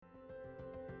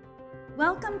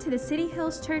Welcome to the City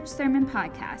Hills Church Sermon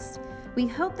Podcast. We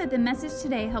hope that the message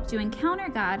today helped you encounter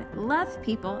God, love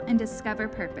people, and discover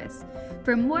purpose.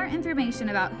 For more information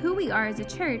about who we are as a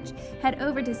church, head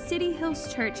over to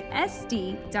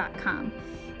cityhillschurchsd.com.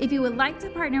 If you would like to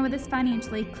partner with us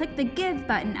financially, click the Give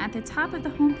button at the top of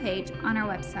the homepage on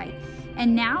our website.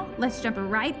 And now, let's jump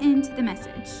right into the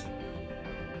message.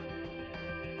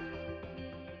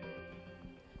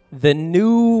 The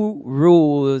new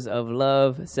rules of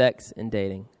love, sex, and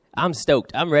dating. I'm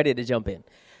stoked. I'm ready to jump in.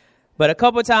 But a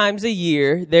couple times a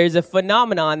year, there's a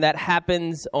phenomenon that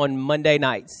happens on Monday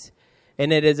nights.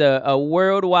 And it is a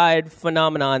worldwide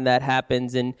phenomenon that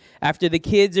happens. And after the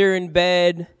kids are in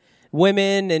bed,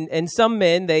 women and some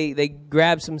men, they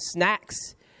grab some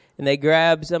snacks. And they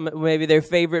grab maybe their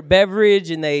favorite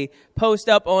beverage. And they post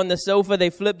up on the sofa. They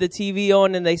flip the TV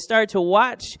on. And they start to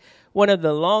watch one of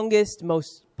the longest,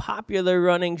 most popular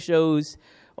running shows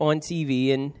on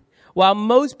TV. And while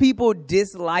most people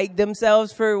dislike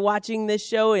themselves for watching this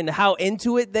show and how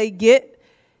into it they get,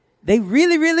 they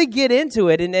really, really get into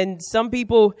it. And some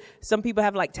people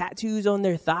have like tattoos on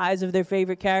their thighs of their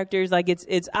favorite characters. Like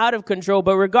it's out of control.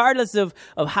 But regardless of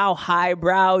how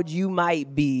highbrowed you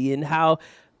might be and how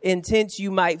intense you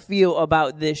might feel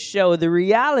about this show, the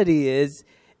reality is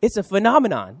it's a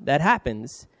phenomenon that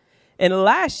happens. And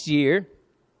last year,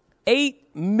 8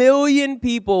 million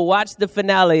people watched the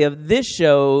finale of this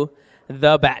show,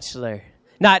 The Bachelor.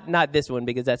 Not this one,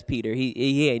 because that's Peter.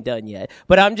 He ain't done yet.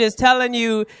 But I'm just telling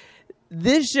you,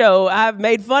 this show, I've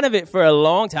made fun of it for a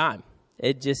long time.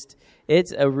 It's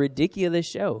a ridiculous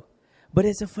show. But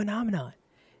it's a phenomenon.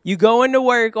 You go into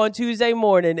work on Tuesday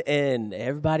morning, and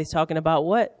everybody's talking about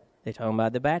what? They're talking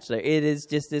about The Bachelor. It is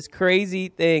just this crazy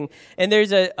thing. And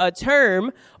there's a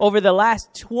term over the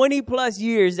last 20 plus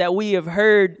years that we have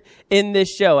heard in this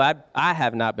show. I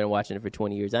have not been watching it for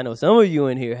 20 years. I know some of you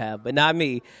in here have, but not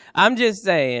me. I'm just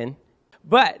saying.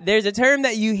 But there's a term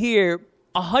that you hear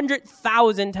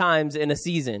 100,000 times in a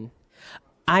season.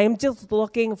 I am just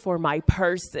looking for my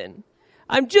person.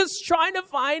 I'm just trying to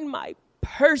find my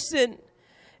person.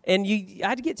 And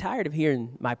I'd get tired of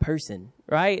hearing my person,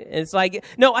 right? And it's like,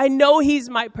 no, I know he's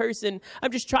my person.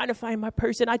 I'm just trying to find my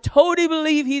person. I totally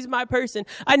believe he's my person.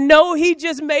 I know he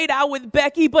just made out with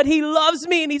Becky, but he loves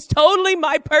me and he's totally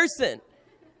my person,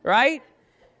 right?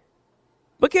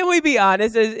 But can we be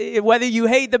honest, whether you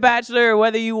hate The Bachelor or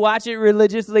whether you watch it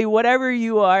religiously, whatever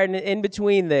you are in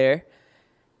between there,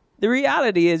 the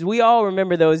reality is we all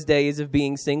remember those days of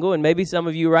being single, and maybe some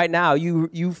of you right now,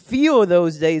 you feel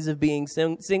those days of being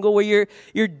single where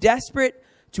you're desperate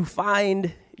to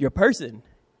find your person,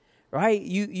 right?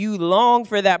 You long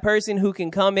for that person who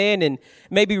can come in and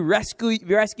maybe rescue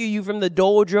you from the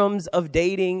doldrums of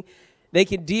dating. They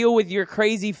can deal with your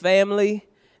crazy family.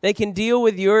 They can deal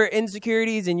with your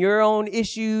insecurities and your own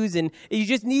issues, and you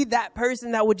just need that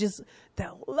person that will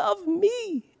love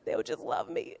me. They would just love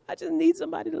me. I just need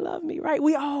somebody to love me, right?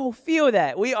 We all feel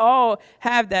that. We all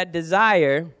have that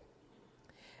desire.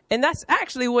 And that's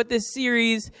actually what this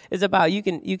series is about. You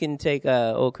can take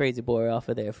old crazy boy off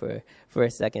of there for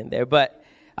a second there. But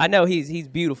I know he's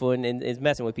beautiful and is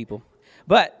messing with people.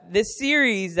 But this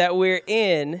series that we're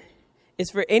in is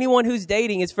for anyone who's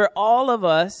dating. It's for all of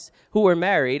us who are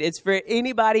married. It's for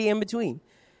anybody in between.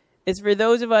 It's for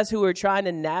those of us who are trying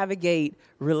to navigate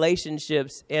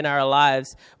relationships in our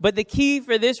lives. But the key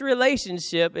for this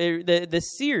relationship, the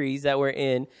series that we're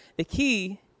in, the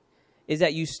key is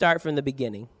that you start from the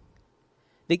beginning.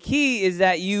 The key is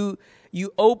that you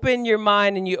open your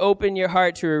mind and you open your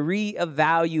heart to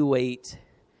reevaluate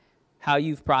how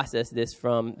you've processed this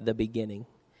from the beginning.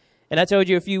 And I told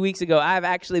you a few weeks ago, I've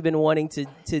actually been wanting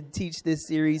to teach this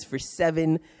series for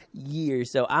 7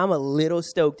 years. So I'm a little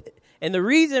stoked. And the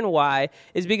reason why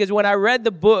is because when I read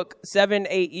the book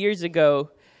 7-8 years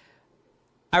ago,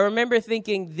 I remember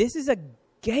thinking, this is a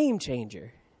game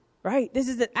changer, right? This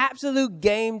is an absolute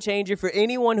game changer for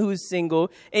anyone who's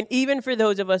single. And even for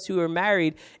those of us who are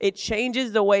married, it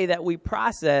changes the way that we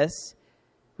process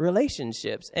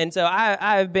relationships. And so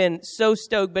I've been so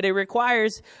stoked, but it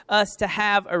requires us to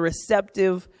have a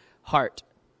receptive heart.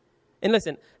 And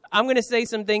listen, I'm going to say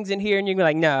some things in here and you're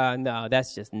going to be like, no,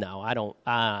 that's just, no,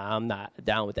 I'm not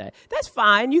down with that. That's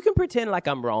fine. You can pretend like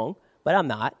I'm wrong, but I'm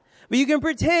not. But you can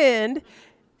pretend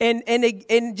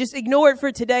and just ignore it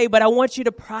for today, but I want you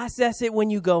to process it when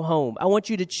you go home. I want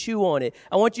you to chew on it.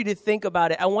 I want you to think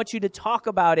about it. I want you to talk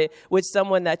about it with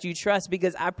someone that you trust,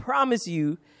 because I promise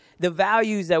you the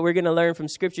values that we're going to learn from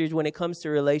scriptures when it comes to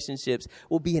relationships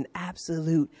will be an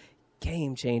absolute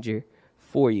game changer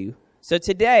for you. So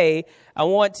today, I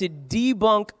want to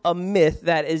debunk a myth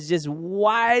that is just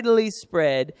widely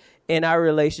spread in our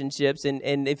relationships.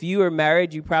 And if you are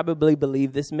married, you probably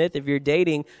believe this myth. If you're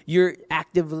dating, you're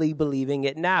actively believing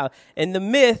it now. And the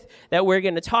myth that we're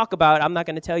going to talk about, I'm not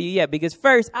going to tell you yet, because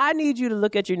first, I need you to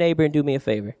look at your neighbor and do me a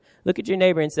favor. Look at your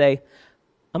neighbor and say,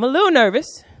 I'm a little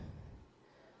nervous.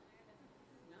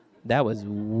 That was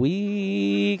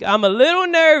weak. I'm a little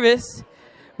nervous.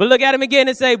 But look at him again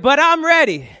and say, but I'm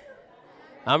ready.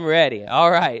 I'm ready. All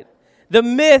right. The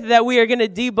myth that we are going to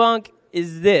debunk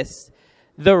is this: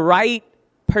 the right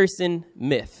person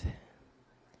myth.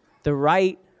 The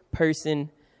right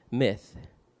person myth.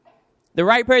 The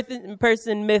right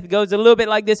person myth goes a little bit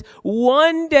like this.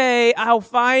 One day I'll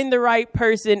find the right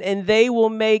person and they will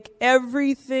make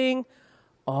everything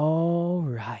all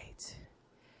right.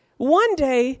 One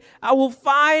day I will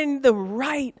find the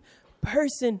right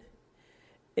person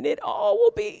and it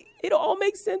all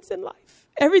makes sense in life.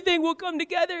 Everything will come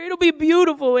together. It'll be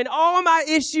beautiful. And all my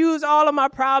issues, all of my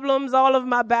problems, all of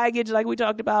my baggage, like we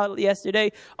talked about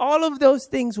yesterday, all of those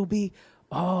things will be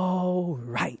all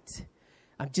right.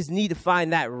 I just need to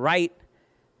find that right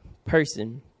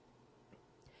person.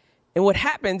 And what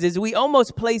happens is we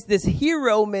almost place this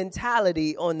hero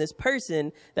mentality on this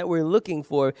person that we're looking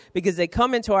for, because they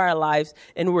come into our lives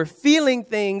and we're feeling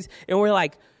things and we're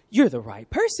like, you're the right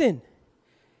person.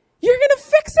 You're going to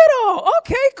fix it all.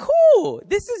 Okay, cool.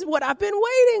 This is what I've been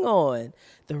waiting on.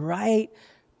 The right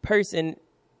person.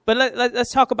 But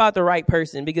let's talk about the right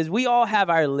person, because we all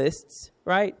have our lists,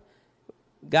 right?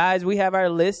 Guys, we have our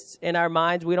lists in our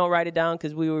minds. We don't write it down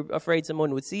because we were afraid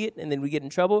someone would see it and then we get in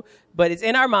trouble. But it's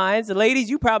in our minds. The ladies,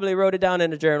 you probably wrote it down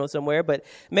in a journal somewhere. But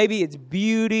maybe it's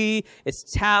beauty, it's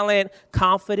talent,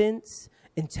 confidence,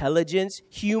 intelligence,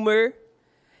 humor.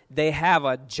 They have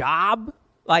a job.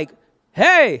 Like,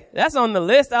 hey, that's on the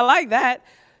list. I like that.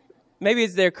 Maybe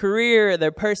it's their career,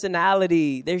 their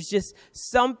personality. There's just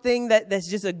something that's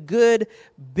just a good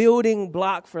building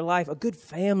block for life, a good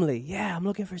family. Yeah, I'm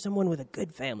looking for someone with a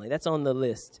good family. That's on the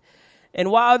list. And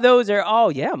while those are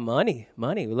all, money.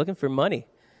 We're looking for money.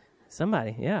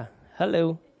 Somebody, yeah,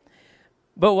 hello.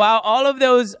 But while all of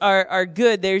those are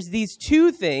good, there's these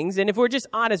two things, and if we're just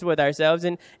honest with ourselves,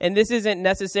 and this isn't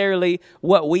necessarily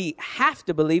what we have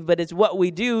to believe, but it's what we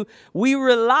do, we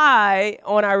rely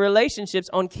on our relationships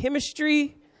on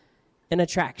chemistry and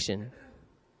attraction.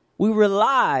 We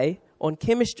rely on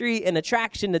chemistry and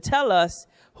attraction to tell us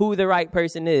who the right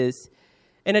person is.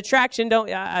 And attraction,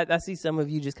 I see some of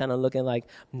you just kind of looking like,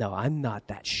 no, I'm not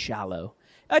that shallow.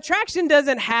 Attraction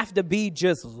doesn't have to be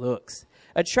just looks.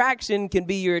 Attraction can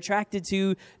be you're attracted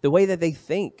to the way that they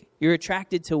think. You're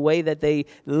attracted to the way that they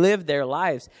live their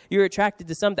lives. You're attracted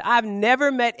to something. I've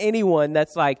never met anyone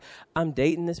that's like, I'm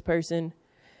dating this person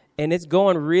and it's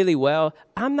going really well.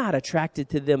 I'm not attracted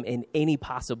to them in any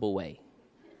possible way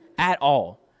at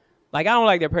all. Like, I don't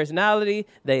like their personality.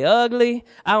 They ugly.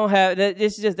 I don't have,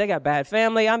 it's just, they got bad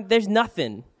family. There's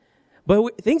nothing.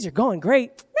 But things are going great.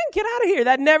 Man, get out of here.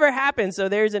 That never happens. So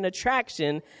there's an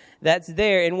attraction that's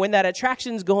there. And when that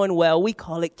attraction's going well, we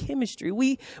call it chemistry.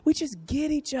 We just get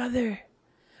each other.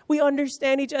 We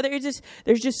understand each other.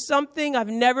 There's just something I've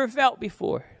never felt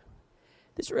before.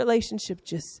 This relationship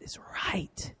just is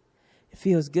right. It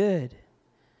feels good.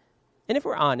 And if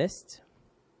we're honest,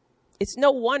 it's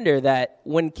no wonder that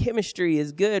when chemistry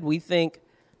is good, we think,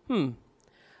 I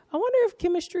wonder if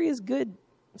chemistry is good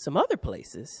some other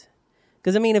places.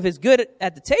 Because, if it's good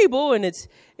at the table and it's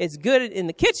good in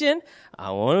the kitchen, I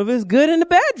wonder if it's good in the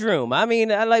bedroom.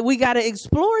 We got to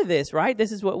explore this, right?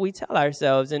 This is what we tell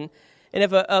ourselves. And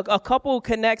if a couple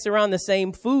connects around the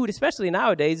same food, especially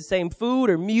nowadays, the same food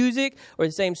or music or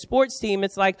the same sports team,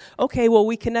 it's like, okay, well,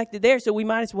 we connected there, so we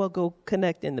might as well go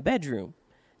connect in the bedroom.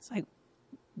 It's like,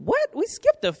 what? We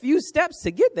skipped a few steps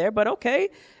to get there, but okay.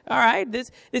 All right,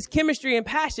 this chemistry and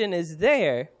passion is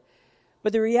there.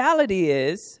 But the reality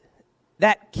is,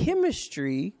 that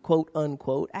chemistry, quote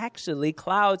unquote, actually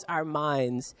clouds our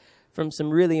minds from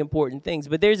some really important things.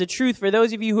 But there's a truth for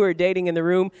those of you who are dating in the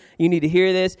room. You need to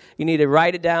hear this. You need to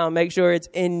write it down. Make sure it's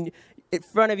in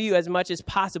front of you as much as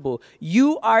possible.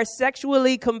 You are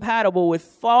sexually compatible with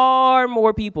far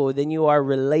more people than you are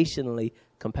relationally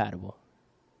compatible.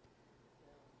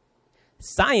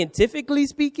 Scientifically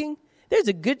speaking, there's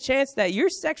a good chance that you're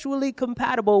sexually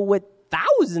compatible with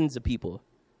thousands of people.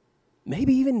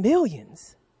 Maybe even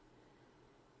millions.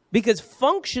 Because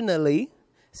functionally,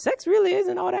 sex really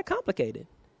isn't all that complicated.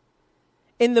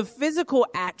 In the physical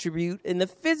attribute, in the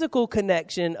physical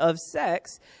connection of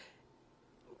sex,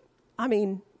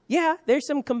 there's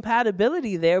some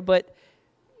compatibility there, but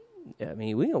I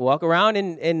mean, we can walk around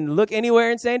and look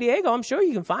anywhere in San Diego. I'm sure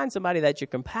you can find somebody that you're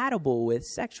compatible with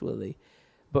sexually.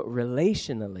 But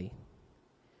relationally,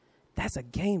 that's a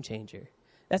game changer.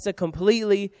 That's a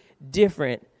completely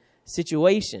different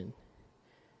situation.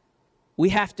 We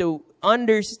have to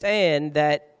understand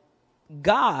that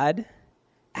God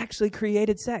actually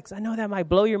created sex. I know that might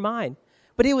blow your mind,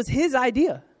 but it was his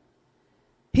idea.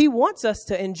 He wants us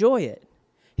to enjoy it.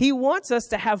 He wants us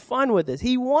to have fun with this.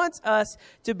 He wants us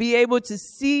to be able to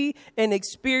see and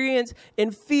experience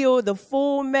and feel the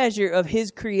full measure of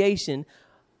his creation.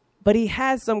 But he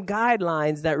has some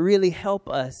guidelines that really help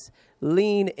us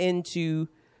lean into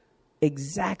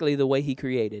exactly the way he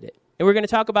created it. And we're going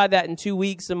to talk about that in 2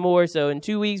 weeks some more. So in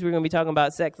 2 weeks, we're going to be talking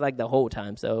about sex like the whole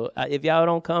time. So if y'all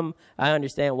don't come, I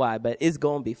understand why, but it's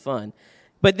going to be fun.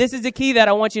 But this is the key that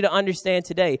I want you to understand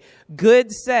today.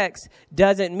 Good sex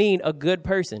doesn't mean a good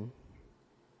person.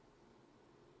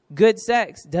 Good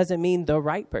sex doesn't mean the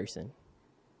right person.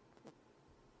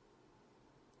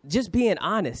 Just being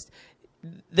honest.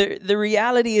 The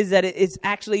reality is that it's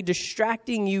actually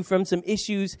distracting you from some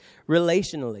issues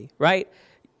relationally, right?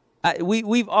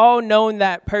 We've all known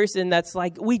that person that's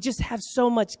like, we just have so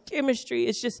much chemistry.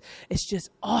 It's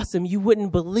just awesome. You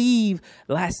wouldn't believe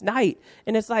last night.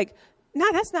 And it's like, no,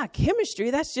 that's not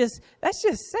chemistry. That's just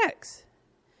sex.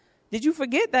 Did you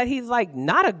forget that he's like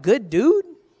not a good dude?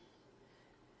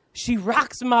 She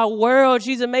rocks my world.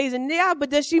 She's amazing. Yeah, but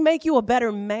does she make you a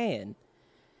better man?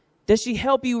 Does she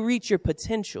help you reach your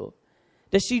potential?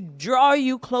 Does she draw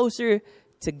you closer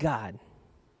to God?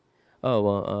 Oh,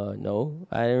 well, no,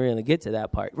 I didn't really get to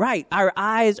that part. Right. Our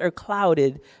eyes are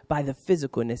clouded by the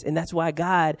physicalness. And that's why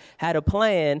God had a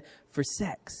plan for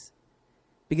sex.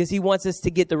 Because he wants us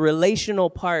to get the relational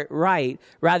part right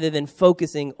rather than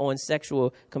focusing on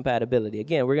sexual compatibility.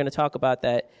 Again, we're going to talk about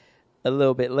that a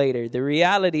little bit later. The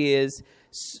reality is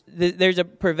there's a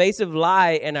pervasive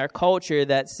lie in our culture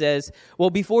that says, well,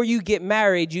 before you get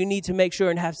married, you need to make sure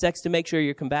and have sex to make sure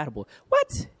you're compatible.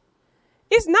 What?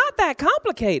 It's not that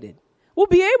complicated. We'll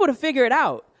be able to figure it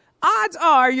out. Odds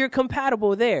are you're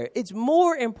compatible there. It's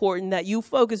more important that you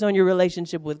focus on your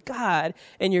relationship with God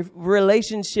and your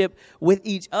relationship with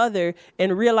each other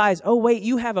and realize, oh, wait,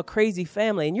 you have a crazy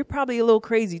family and you're probably a little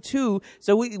crazy too.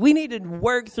 So we need to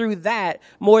work through that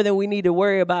more than we need to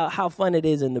worry about how fun it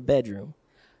is in the bedroom.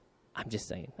 I'm just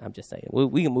saying.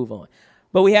 We can move on.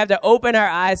 But we have to open our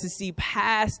eyes to see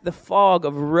past the fog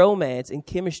of romance and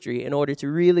chemistry in order to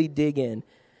really dig in.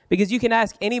 Because you can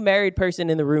ask any married person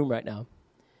in the room right now.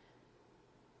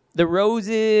 The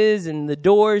roses and the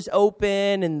doors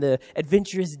open and the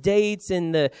adventurous dates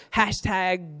and the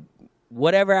hashtag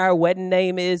whatever our wedding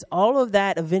name is, all of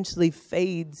that eventually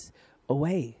fades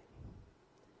away.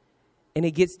 And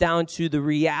it gets down to the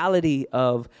reality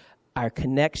of our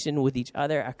connection with each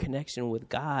other, our connection with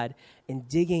God, and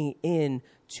digging in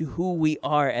to who we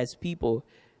are as people.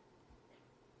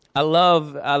 I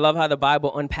love how the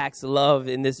Bible unpacks love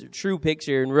in this true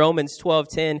picture. In Romans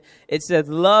 12:10, it says,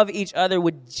 love each other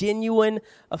with genuine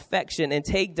affection and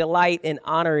take delight in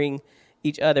honoring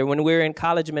each other. When we were in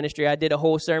college ministry, I did a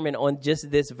whole sermon on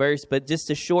just this verse, but just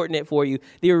to shorten it for you,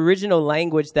 the original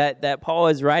language that Paul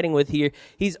is writing with here,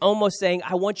 he's almost saying,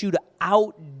 I want you to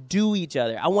outdo each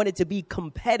other. I want it to be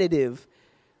competitive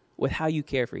with how you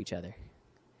care for each other.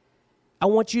 I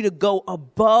want you to go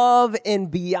above and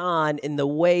beyond in the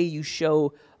way you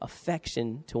show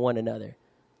affection to one another.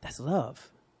 That's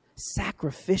love.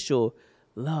 Sacrificial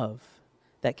love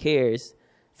that cares.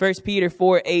 1 Peter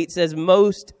 4:8 says,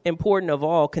 most important of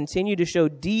all, continue to show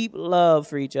deep love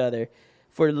for each other,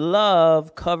 for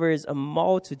love covers a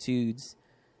multitude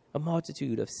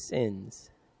of sins.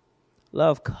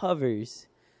 Love covers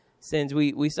sins.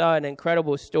 We saw an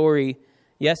incredible story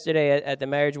yesterday at the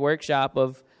marriage workshop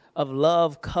of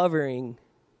love covering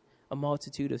a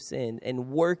multitude of sin and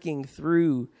working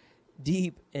through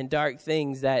deep and dark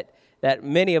things that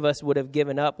many of us would have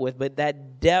given up with. But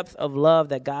that depth of love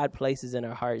that God places in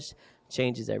our hearts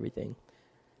changes everything.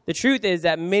 The truth is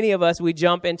that many of us, we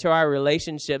jump into our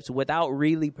relationships without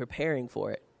really preparing for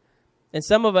it. And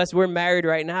some of us, we're married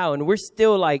right now and we're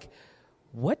still like,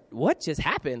 what just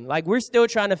happened? Like, we're still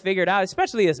trying to figure it out,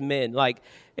 especially as men. Like,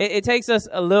 it takes us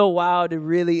a little while to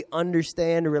really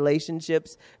understand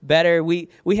relationships better. We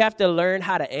have to learn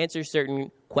how to answer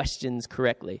certain questions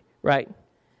correctly, right?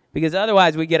 Because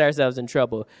otherwise we get ourselves in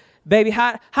trouble. Baby,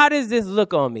 how does this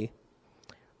look on me?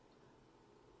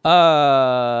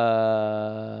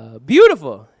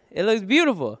 Beautiful. It looks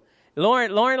beautiful.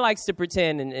 Lauren likes to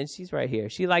pretend, and she's right here.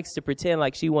 She likes to pretend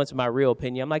like she wants my real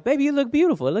opinion. I'm like, baby, you look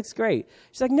beautiful. It looks great.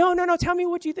 She's like, no, tell me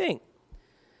what you think.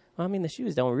 Well, I mean, the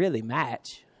shoes don't really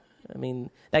match. I mean,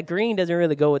 that green doesn't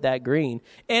really go with that green.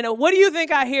 And what do you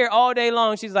think I hear all day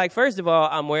long? She's like, first of all,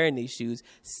 I'm wearing these shoes.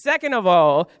 Second of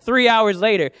all, 3 hours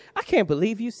later, I can't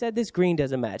believe you said this green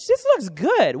doesn't match. This looks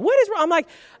good. What is wrong? I'm like,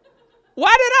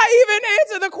 why did I even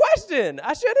answer the question?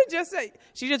 I should have just said,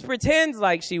 she just pretends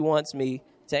like she wants me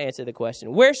to answer the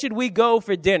question. Where should we go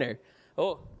for dinner?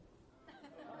 Oh.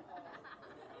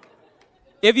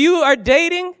 If you are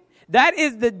dating, that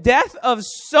is the death of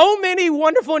so many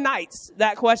wonderful nights,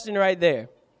 that question right there.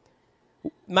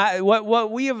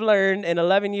 What we have learned in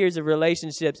 11 years of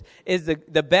relationships is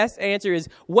the best answer is,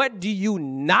 what do you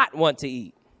not want to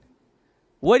eat?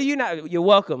 What do you not? You're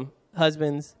welcome,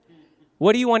 husbands.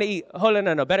 What do you want to eat? Hold on,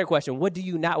 no. Better question. What do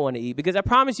you not want to eat? Because I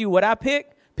promise you, what I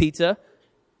pick, pizza.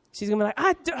 She's going to be like,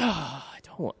 I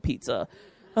don't want pizza.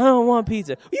 I don't want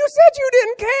pizza. You said you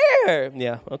didn't care.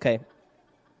 Yeah, okay.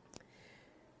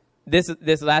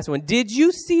 This last one. Did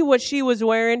you see what she was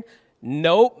wearing?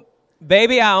 Nope.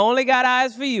 Baby, I only got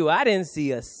eyes for you. I didn't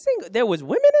see a single. There was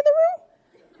women in the room?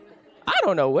 I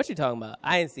don't know what you're talking about.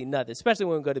 I didn't see nothing, especially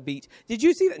when we go to the beach. Did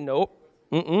you see that? Nope.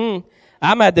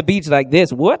 I'm at the beach like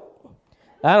this. What?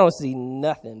 I don't see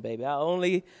nothing, baby. I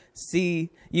only see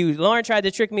you. Lauren tried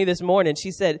to trick me this morning. She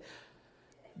said,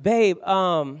 babe,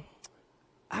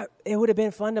 it would have been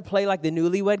fun to play like the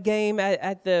newlywed game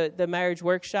at the marriage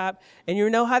workshop. And you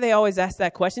know how they always ask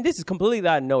that question? This is completely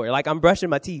out of nowhere. Like, I'm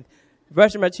brushing my teeth,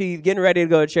 getting ready to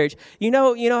go to church. You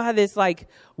know how this, like,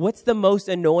 what's the most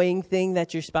annoying thing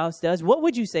that your spouse does? What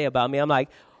would you say about me? I'm like,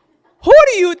 who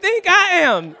do you think I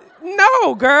am?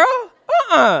 No, girl.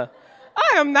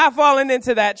 I am not falling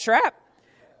into that trap.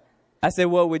 I said,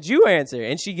 what would you answer?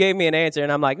 And she gave me an answer,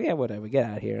 and I'm like, yeah, whatever. Get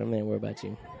out of here. I'm not worried about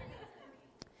you.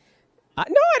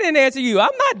 No, I didn't answer you.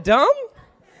 I'm not dumb.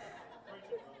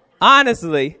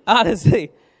 Honestly,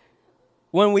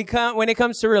 when it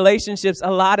comes to relationships,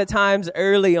 a lot of times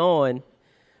early on,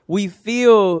 we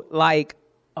feel like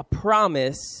a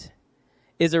promise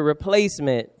is a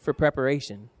replacement for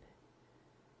preparation.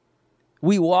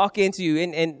 We walk into,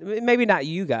 and maybe not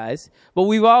you guys, but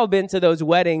we've all been to those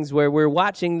weddings where we're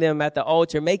watching them at the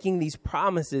altar making these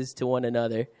promises to one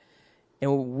another.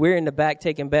 And we're in the back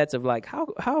taking bets of like,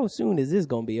 how soon is this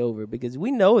going to be over? Because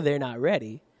we know they're not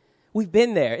ready. We've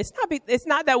been there. It's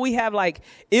not that we have like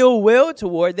ill will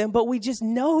toward them, but we just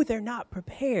know they're not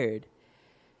prepared.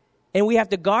 And we have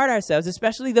to guard ourselves,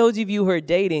 especially those of you who are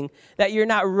dating, that you're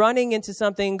not running into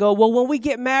something and go, well, when we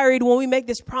get married, when we make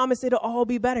this promise, it'll all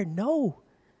be better. No.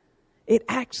 It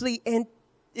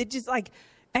just like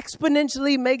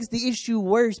exponentially makes the issue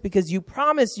worse because you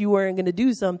promised you weren't going to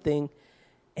do something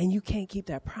and you can't keep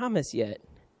that promise yet.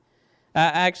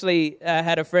 I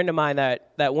had a friend of mine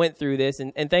that went through this,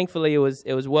 and thankfully it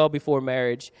was well before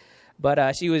marriage.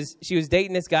 But she was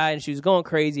dating this guy, and she was going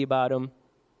crazy about him.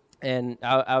 And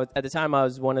I at the time, I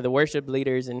was one of the worship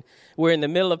leaders, and we're in the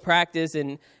middle of practice,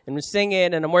 and we're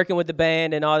singing, and I'm working with the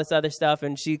band and all this other stuff.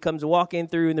 And she comes walking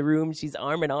through in the room. She's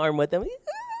arm in arm with him,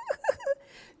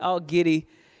 all giddy.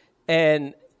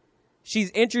 And she's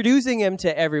introducing him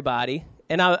to everybody.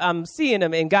 And I'm seeing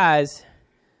him, and guys,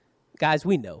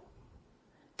 we know.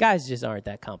 Guys just aren't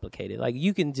that complicated. Like,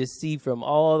 you can just see from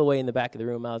all the way in the back of the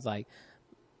room. I was like,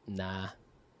 nah.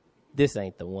 This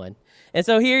ain't the one. And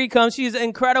so here he comes. She's an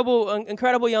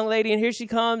incredible young lady. And here she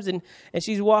comes, and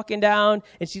she's walking down,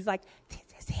 and she's like,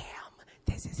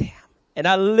 this is him. And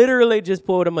I literally just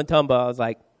pulled him a tumble. I was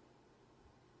like,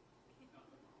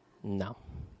 no.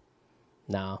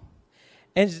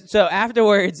 And so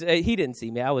afterwards, he didn't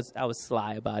see me. I was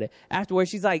sly about it. Afterwards,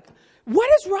 she's like, what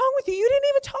is wrong with you? You didn't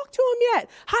even talk to him yet.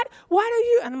 Why do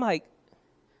you? And I'm like,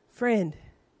 friend,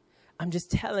 I'm just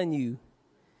telling you.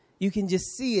 You can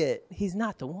just see it. He's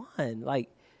not the one. Like,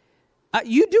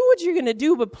 you do what you're going to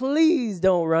do, but please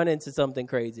don't run into something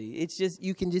crazy. It's just,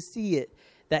 you can just see it,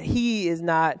 that he is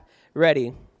not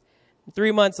ready.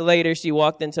 3 months later, she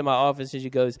walked into my office and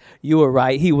she goes, you were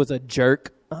right. He was a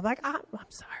jerk. I'm like, I'm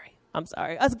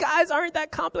sorry. Us guys aren't that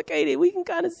complicated. We can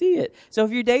kind of see it. So if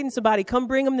you're dating somebody, come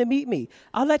bring them to meet me.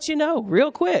 I'll let you know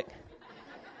real quick.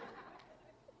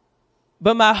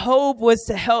 But my hope was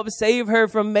to help save her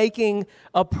from making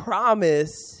a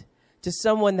promise to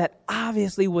someone that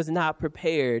obviously was not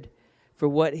prepared for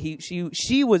what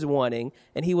she was wanting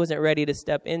and he wasn't ready to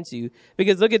step into.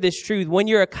 Because look at this truth. When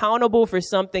you're accountable for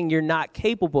something you're not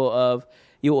capable of,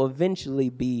 you'll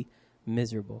eventually be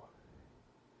miserable.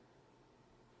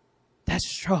 That's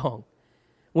strong.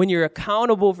 When you're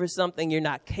accountable for something you're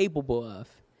not capable of.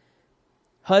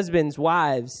 Husbands,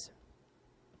 wives,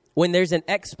 when there's an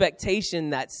expectation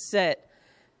that's set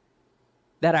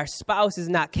that our spouse is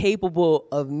not capable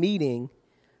of meeting,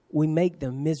 we make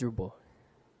them miserable.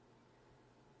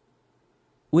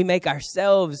 We make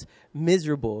ourselves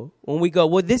miserable when we go,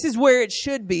 well, this is where it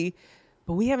should be,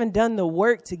 but we haven't done the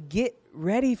work to get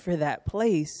ready for that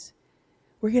place.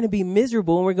 We're going to be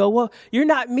miserable, and we go, well, you're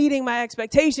not meeting my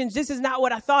expectations. This is not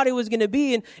what I thought it was going to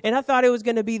be, and I thought it was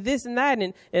going to be this and that.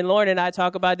 And Lauren and I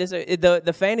talk about this,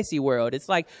 the fantasy world. It's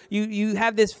like you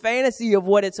have this fantasy of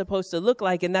what it's supposed to look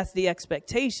like, and that's the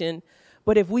expectation.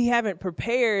 But if we haven't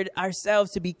prepared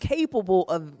ourselves to be capable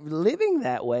of living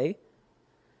that way,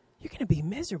 you're going to be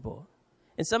miserable.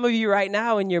 And some of you right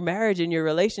now in your marriage and your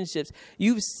relationships,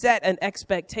 you've set an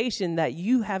expectation that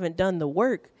you haven't done the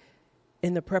work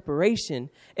in the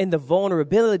preparation, in the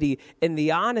vulnerability, in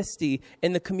the honesty,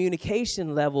 in the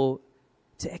communication level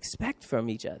to expect from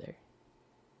each other.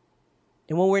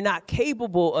 And when we're not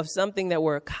capable of something that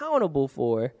we're accountable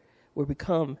for, we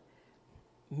become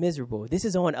miserable. This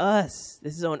is on us.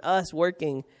 This is on us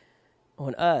working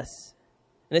on us.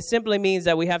 And it simply means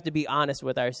that we have to be honest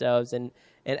with ourselves and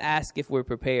ask if we're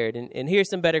prepared. And here's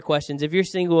some better questions. If you're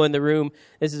single in the room,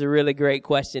 this is a really great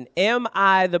question. Am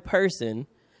I the person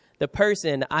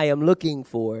I am looking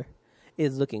for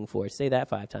is looking for? Say that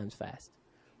 5 times fast.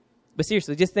 But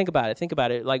seriously, just think about it. Think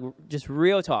about it like just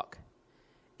real talk.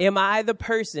 Am I the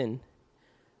person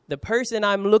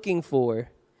I'm looking for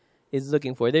is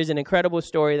looking for? There's an incredible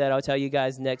story that I'll tell you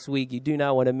guys next week. You do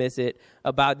not want to miss it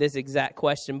about this exact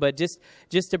question. But just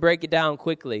to break it down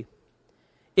quickly,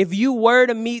 if you were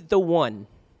to meet the one,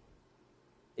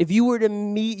 if you were to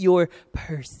meet your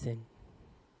person,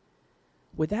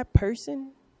 would that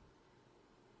person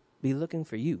be looking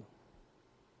for you?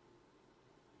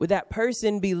 Would that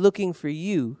person be looking for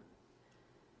you?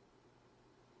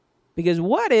 Because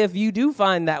what if you do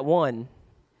find that one,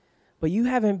 but you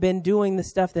haven't been doing the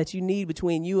stuff that you need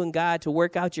between you and God to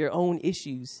work out your own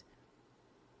issues?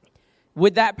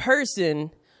 Would that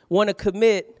person want to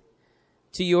commit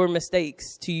to your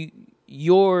mistakes, to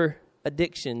your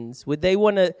addictions? Would they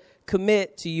want to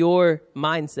commit to your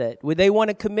mindset? Would they want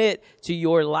to commit to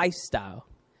your lifestyle?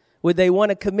 Would they want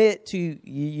to commit to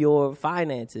your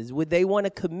finances? Would they want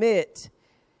to commit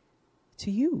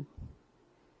to you?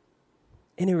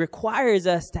 And it requires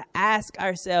us to ask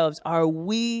ourselves, are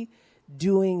we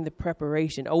doing the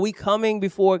preparation? Are we coming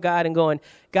before God and going,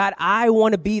 God, I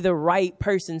want to be the right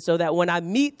person so that when I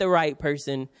meet the right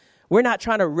person, we're not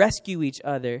trying to rescue each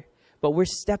other, but we're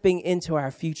stepping into our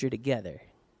future together.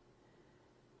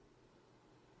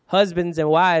 Husbands and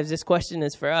wives, this question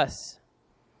is for us.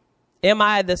 Am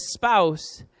I the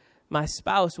spouse my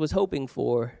spouse was hoping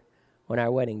for on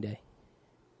our wedding day?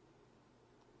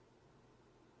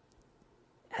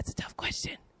 That's a tough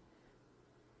question.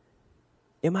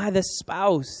 Am I the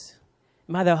spouse?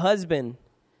 Am I the husband?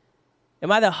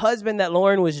 Am I the husband that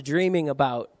Lauren was dreaming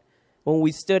about when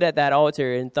we stood at that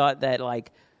altar and thought that,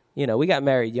 like, you know, we got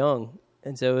married young.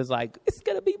 And so it was like, it's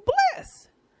going to be bliss.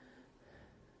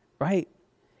 Right?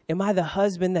 Am I the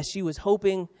husband that she was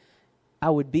hoping I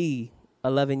would be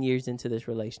 11 years into this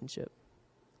relationship?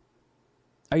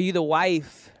 Are you the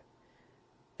wife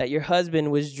that your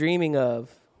husband was dreaming of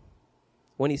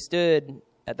when he stood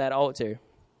at that altar?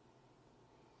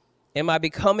 Am I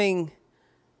becoming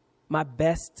my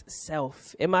best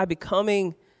self? Am I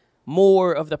becoming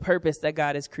more of the purpose that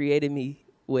God has created me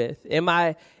with? Am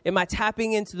I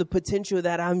tapping into the potential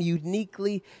that I'm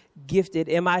uniquely gifted?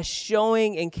 Am I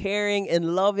showing and caring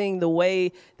and loving the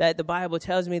way that the Bible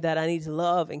tells me that I need to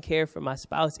love and care for my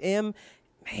spouse? Am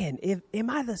I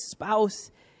the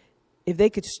spouse? If they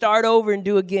could start over and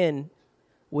do again,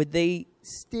 would they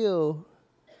still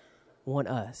want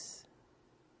us?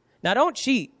 Now, don't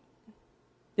cheat.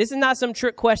 This is not some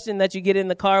trick question that you get in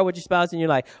the car with your spouse and you're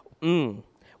like,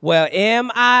 well,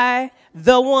 am I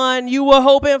the one you were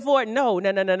hoping for? No.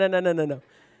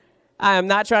 I am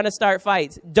not trying to start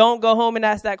fights. Don't go home and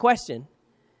ask that question.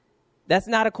 That's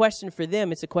not a question for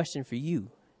them. It's a question for you.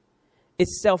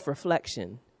 It's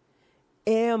self-reflection.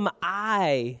 Am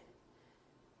I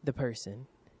the person?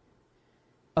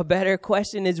 A better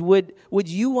question is, would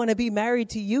you want to be married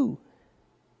to you?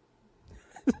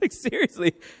 Like,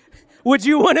 seriously, would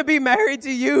you want to be married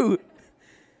to you?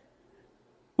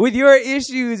 With your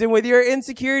issues and with your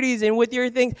insecurities and with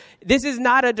your things. This is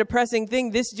not a depressing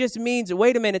thing. This just means,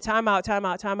 wait a minute, time out.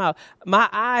 My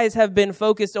eyes have been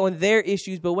focused on their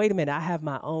issues, but wait a minute, I have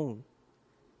my own.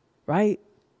 Right?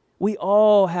 We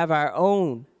all have our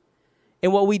own.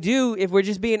 And what we do, if we're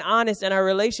just being honest in our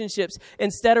relationships,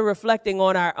 instead of reflecting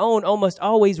on our own, almost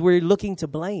always we're looking to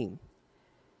blame.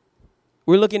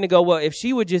 We're looking to go, well, if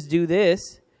she would just do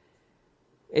this,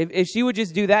 if she would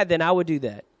just do that, then I would do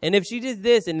that. And if she did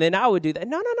this, and then I would do that.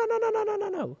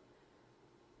 No.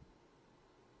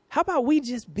 How about we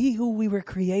just be who we were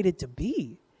created to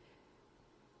be?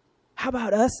 How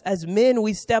about us as men?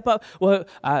 We step up. Well,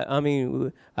 I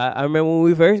remember when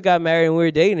we first got married and we were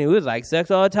dating, it was like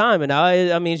sex all the time. And now,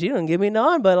 she didn't give me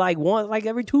none, but like once, like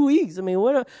every 2 weeks. If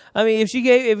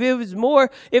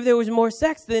there was more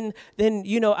sex, then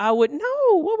I would. No,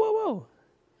 whoa.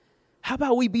 How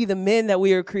about we be the men that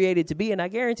we are created to be? And I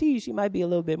guarantee you, she might be a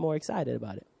little bit more excited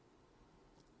about it.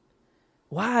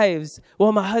 Wives,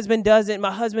 well, my husband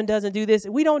doesn't do this.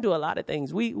 We don't do a lot of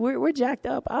things. We're jacked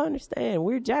up. I understand.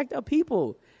 We're jacked up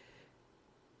people.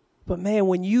 But man,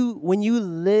 when you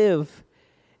live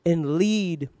and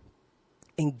lead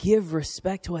and give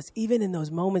respect to us, even in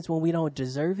those moments when we don't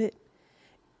deserve it,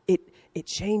 it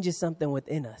changes something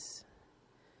within us.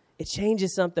 It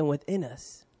changes something within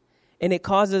us. And it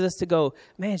causes us to go,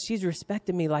 man, she's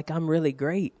respecting me like I'm really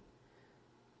great.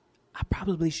 I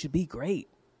probably should be great.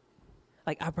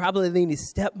 Like, I probably need to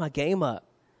step my game up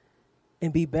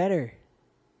and be better.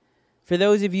 For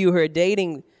those of you who are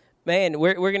dating, man,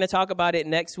 we're going to talk about it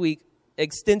next week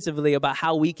extensively about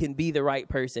how we can be the right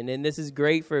person. And this is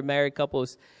great for married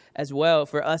couples as well,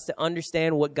 for us to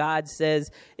understand what God says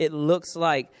it looks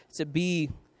like to be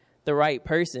the right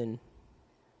person.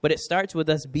 But it starts with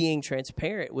us being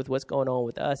transparent with what's going on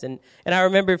with us. And I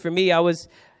remember for me, I was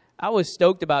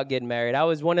stoked about getting married. I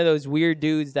was one of those weird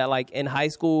dudes that, like, in high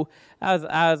school, I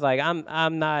was like,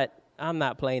 I'm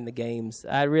not playing the games.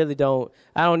 I really don't.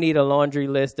 I don't need a laundry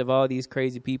list of all these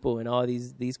crazy people and all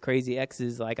these crazy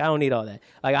exes. Like, I don't need all that.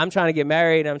 Like, I'm trying to get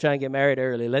married. I'm trying to get married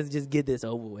early. Let's just get this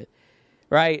over with,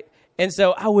 right? And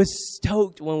so I was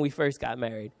stoked when we first got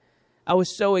married. I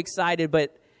was so excited,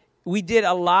 but we did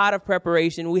a lot of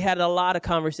preparation. We had a lot of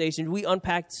conversations. We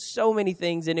unpacked so many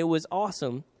things, and it was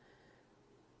awesome.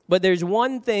 But there's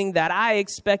one thing that I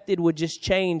expected would just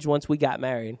change once we got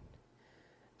married.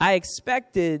 I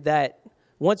expected that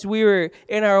once we were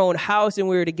in our own house and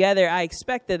we were together, I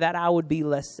expected that I would be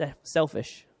less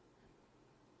selfish.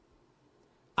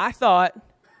 I thought,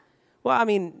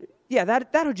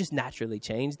 that'll just naturally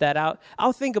change. That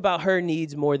I'll think about her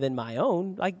needs more than my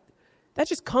own. Like, that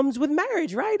just comes with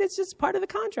marriage, right? It's just part of the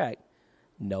contract.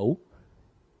 No.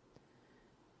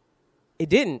 It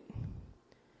didn't.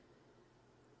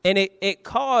 And it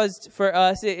caused for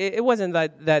us, it wasn't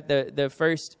that the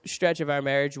first stretch of our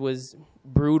marriage was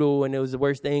brutal and it was the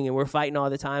worst thing and we're fighting all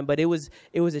the time, but it was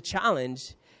a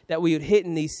challenge that we would hit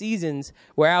in these seasons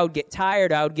where I would get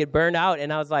tired, I would get burned out,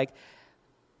 and I was like,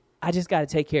 I just got to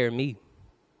take care of me,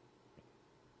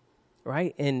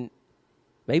 right? And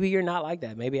maybe you're not like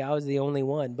that. Maybe I was the only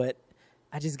one, but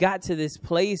I just got to this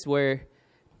place where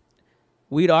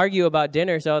we'd argue about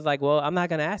dinner, so I was like, well, I'm not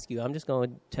going to ask you. I'm just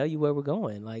going to tell you where we're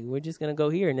going. Like, we're just going to go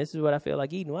here, and this is what I feel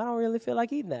like eating. Well, I don't really feel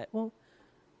like eating that. Well,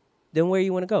 then where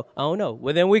you want to go? I don't know.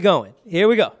 Well, then we're going. Here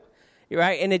we go.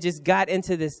 Right? And it just got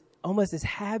into this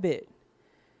habit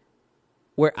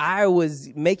where I was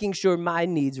making sure my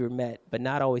needs were met, but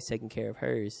not always taking care of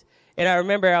hers. And I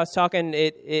remember I was talking,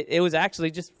 it was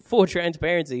actually just full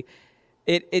transparency.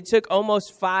 It took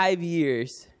almost 5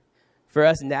 years for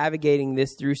us navigating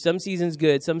this through some seasons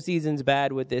good, some seasons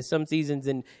bad with this, some seasons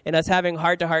and us having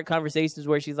heart-to-heart conversations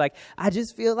where she's like, I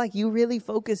just feel like you really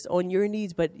focus on your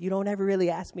needs, but you don't ever really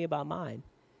ask me about mine.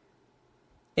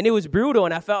 And it was brutal,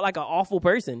 and I felt like an awful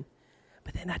person.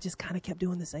 But then I just kind of kept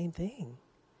doing the same thing,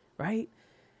 right?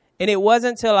 And it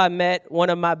wasn't until I met one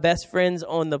of my best friends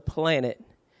on the planet.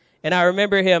 And I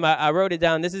remember him, I wrote it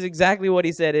down. This is exactly what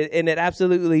he said, and it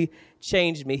absolutely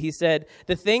changed me. He said,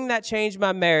 the thing that changed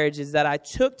my marriage is that I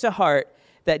took to heart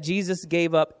that Jesus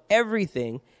gave up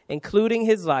everything, including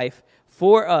his life,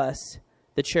 for us,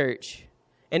 the church.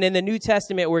 And in the New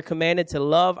Testament, we're commanded to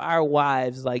love our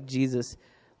wives like Jesus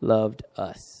loved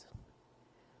us.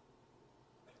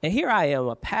 And here I am,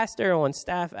 a pastor on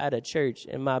staff at a church,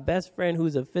 and my best friend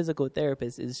who's a physical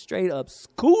therapist is straight up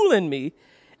schooling me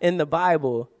in the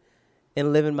Bible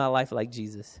and living my life like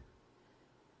Jesus.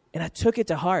 And I took it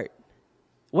to heart.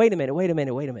 Wait a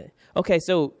minute. Okay,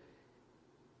 so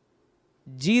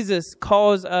Jesus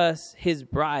calls us his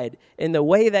bride, and the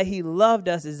way that he loved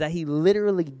us is that he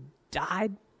literally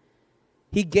died.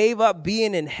 He gave up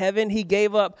being in heaven. He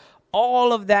gave up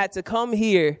all of that to come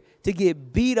here to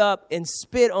get beat up and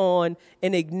spit on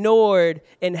and ignored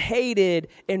and hated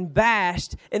and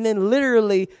bashed and then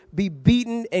literally be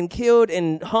beaten and killed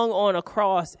and hung on a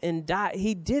cross and die.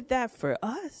 He did that for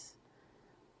us.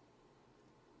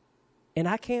 And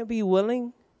I can't be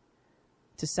willing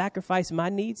to sacrifice my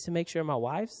needs to make sure my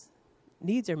wife's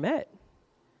needs are met.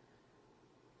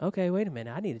 Okay, wait a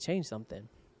minute. I need to change something.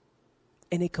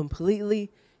 And it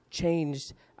completely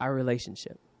changed our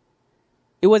relationship.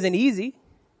 It wasn't easy.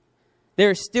 There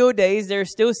are still days, there are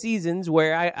still seasons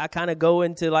where I kind of go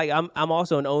into like, I'm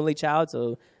also an only child,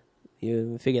 so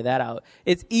you figure that out.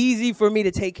 It's easy for me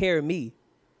to take care of me.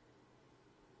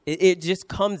 It just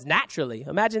comes naturally.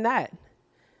 Imagine that.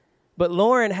 But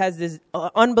Lauren has this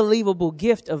unbelievable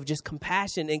gift of just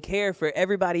compassion and care for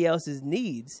everybody else's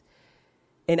needs.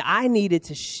 And I needed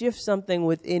to shift something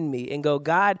within me and go,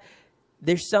 God,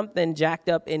 there's something jacked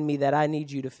up in me that I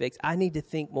need you to fix. I need to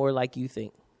think more like you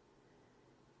think.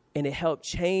 And it helped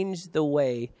change the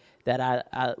way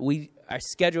that we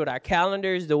scheduled our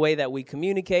calendars, the way that we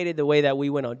communicated, the way that we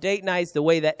went on date nights, the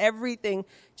way that everything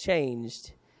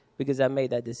changed because I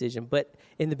made that decision. But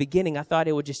in the beginning, I thought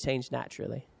it would just change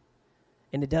naturally.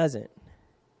 And it doesn't.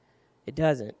 It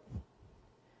doesn't.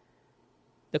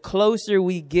 The closer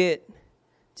we get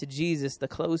to Jesus, the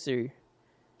closer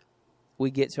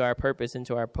we get to our purpose and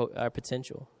to our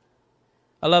potential.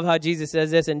 I love how Jesus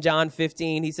says this in John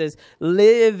 15. He says,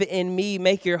 live in me,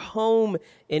 make your home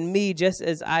in me, just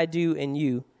as I do in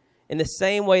you. In the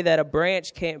same way that a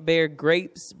branch can't bear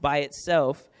grapes by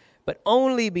itself, but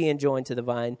only being joined to the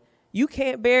vine, you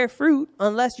can't bear fruit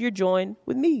unless you're joined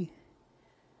with me.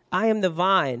 I am the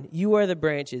vine, you are the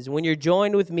branches. When you're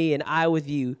joined with me and I with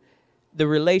you, the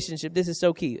relationship, this is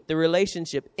so key, the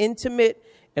relationship, intimate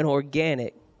and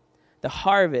organic, the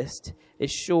harvest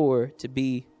is sure to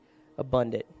be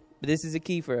abundant. But this is a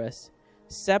key for us.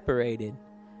 Separated,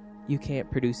 you can't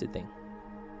produce a thing.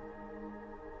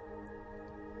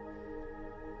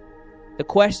 The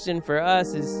question for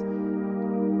us is,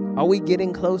 are we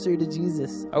getting closer to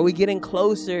Jesus? Are we getting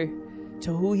closer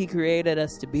to who he created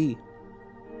us to be?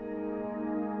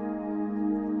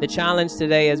 The challenge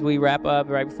today as we wrap up,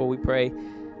 right before we pray,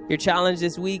 your challenge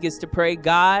this week is to pray,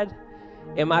 God,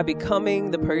 am I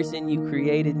becoming the person you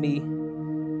created me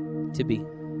to be?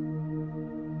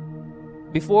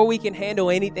 Before we can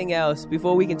handle anything else,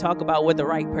 before we can talk about what the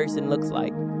right person looks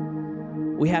like,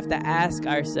 we have to ask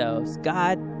ourselves,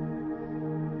 God,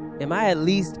 am I at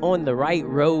least on the right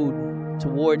road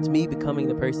towards me becoming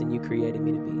the person you created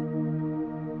me to be?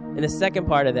 And the second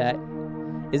part of that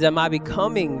is, am I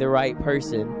becoming the right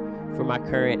person for my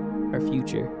current or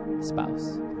future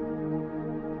spouse?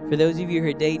 For those of you who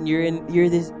are dating, you're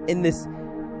in this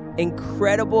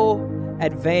incredible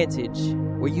advantage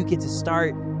where you get to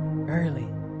start early.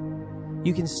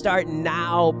 You can start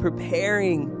now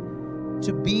preparing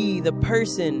to be the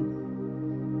person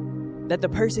that the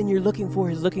person you're looking for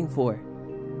is looking for.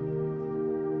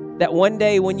 That one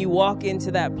day when you walk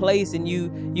into that place and you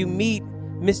meet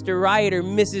Mr. Right or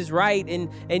Mrs. Right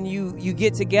and you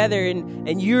get together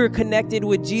and you're connected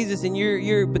with Jesus and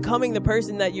you're becoming the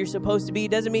person that you're supposed to be.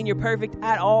 It doesn't mean you're perfect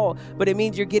at all, but it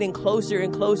means you're getting closer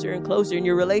and closer and closer, and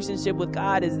your relationship with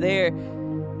God is there.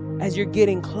 As you're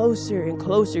getting closer and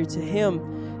closer to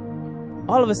him,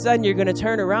 all of a sudden you're going to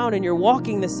turn around and you're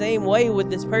walking the same way with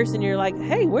this person. You're like,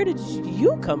 hey, where did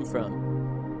you come from?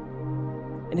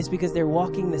 And it's because they're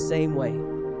walking the same way.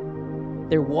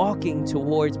 They're walking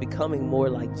towards becoming more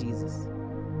like Jesus.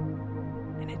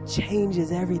 And it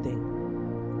changes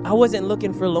everything. I wasn't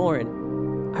looking for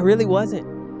Lauren. I really wasn't.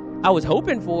 I was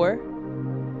hoping for her.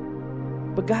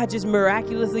 But God just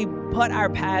miraculously put our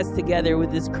paths together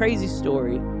with this crazy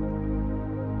story.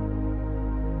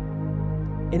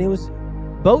 And it was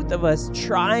both of us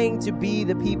trying to be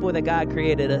the people that God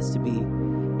created us to be.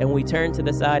 And we turned to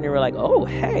the side and we're like, oh,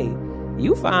 hey,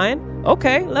 you fine.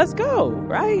 Okay, let's go,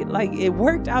 right? Like, it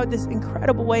worked out this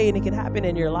incredible way, and it can happen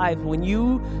in your life when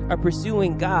you are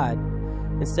pursuing God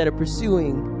instead of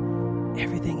pursuing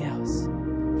everything else.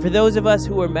 For those of us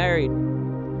who are married,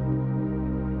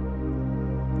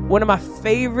 one of my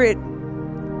favorite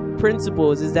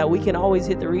principles is that we can always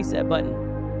hit the reset button.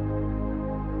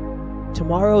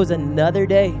 Tomorrow is another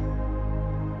day.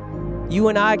 You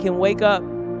and I can wake up.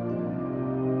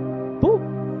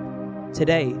 Boom.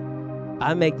 Today,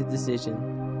 I make the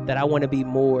decision that I want to be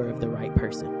more of the right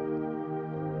person.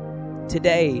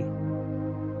 Today,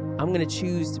 I'm going to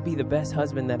choose to be the best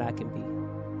husband that I can be.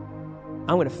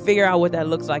 I'm going to figure out what that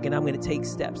looks like, and I'm going to take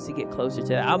steps to get closer to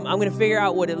that. I'm going to figure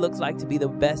out what it looks like to be the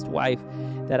best wife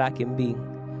that I can be.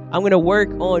 I'm going to work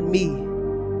on me.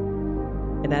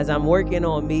 And as I'm working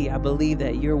on me, I believe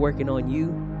that you're working on you.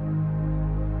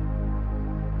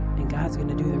 And God's going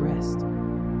to do the rest.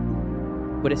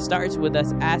 But it starts with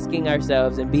us asking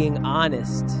ourselves and being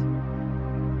honest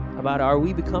about, are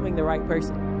we becoming the right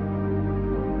person?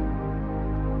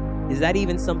 Is that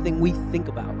even something we think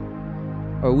about?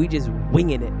 Or are we just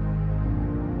winging it?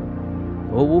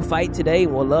 Well, we'll fight today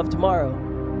and we'll love tomorrow.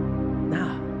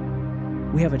 Nah,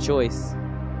 we have a choice.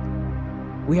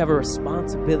 We have a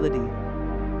responsibility.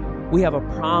 We have a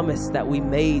promise that we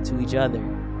made to each other.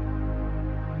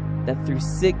 that through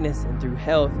sickness and through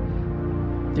health,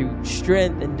 through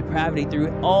strength and depravity,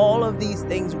 through all of these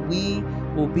things, we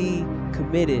will be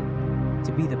committed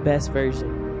to be the best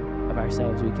version of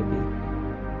ourselves we can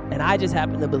be. And I just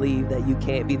happen to believe that you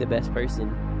can't be the best person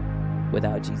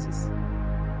without Jesus.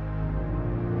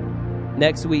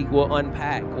 Next week, we'll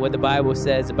unpack what the Bible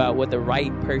says about what the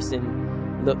right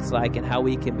person looks like and how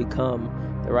we can become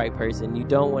the right person. You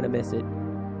don't want to miss it.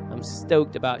 I'm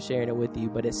stoked about sharing it with you,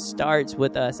 but it starts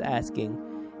with us asking,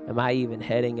 am I even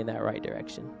heading in that right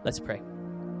direction? Let's pray.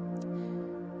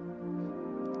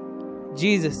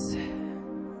 Jesus,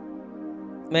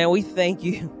 man, we thank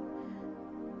you.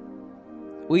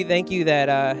 We thank you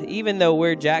that even though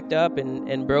we're jacked up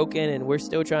and broken and we're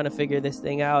still trying to figure this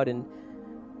thing out, and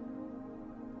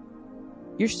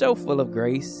you're so full of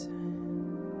grace.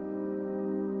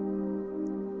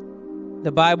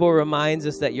 The Bible reminds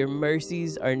us that your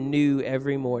mercies are new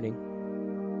every morning.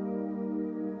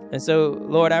 And so,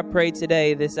 Lord, I pray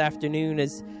today, this afternoon,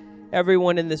 as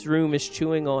everyone in this room is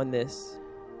chewing on this,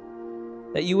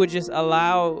 that you would just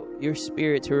allow your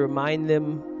Spirit to remind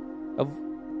them of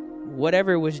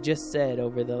whatever was just said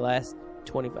over the last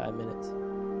 25 minutes.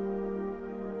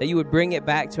 That you would bring it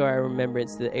back to our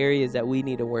remembrance, the areas that we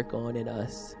need to work on in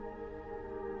us.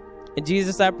 And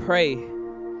Jesus, I pray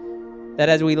that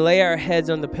as we lay our heads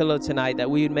on the pillow tonight, that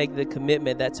we would make the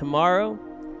commitment that tomorrow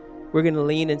we're going to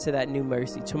lean into that new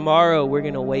mercy. Tomorrow we're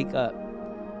going to wake up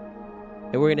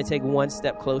and we're going to take one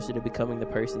step closer to becoming the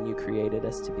person you created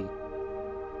us to be.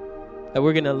 That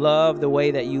we're going to love the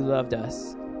way that you loved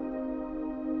us.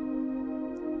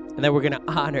 And that we're going to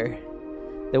honor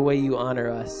the way you honor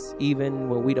us, even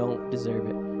when we don't deserve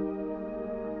it.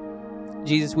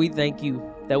 Jesus, we thank you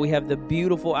that we have the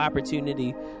beautiful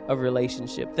opportunity of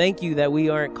relationship. Thank you that we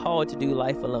aren't called to do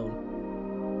life alone.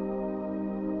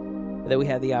 That we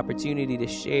have the opportunity to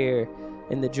share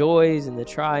in the joys and the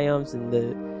triumphs and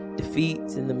the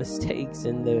defeats and the mistakes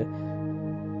and the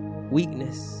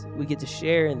weakness. We get to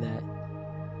share in that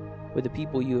with the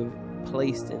people you have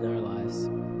placed in our lives.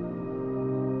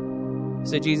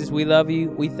 So Jesus, we love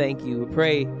you. We thank you. We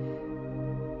pray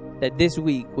that this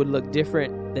week would look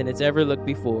different than it's ever looked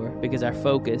before, because our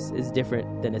focus is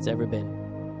different than it's ever been.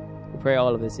 We pray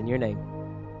all of this in your name.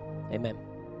 Amen.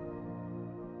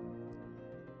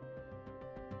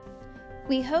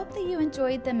 We hope that you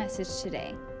enjoyed the message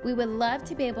today. We would love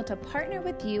to be able to partner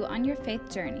with you on your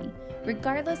faith journey.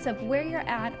 Regardless of where you're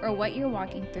at or what you're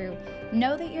walking through,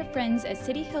 know that your friends at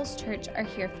City Hills Church are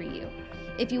here for you.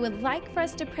 If you would like for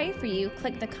us to pray for you,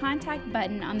 click the contact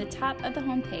button on the top of the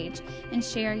homepage and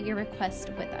share your request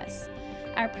with us.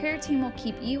 Our prayer team will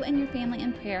keep you and your family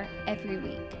in prayer every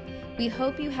week. We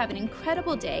hope you have an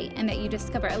incredible day and that you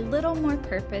discover a little more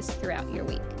purpose throughout your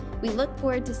week. We look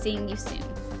forward to seeing you soon.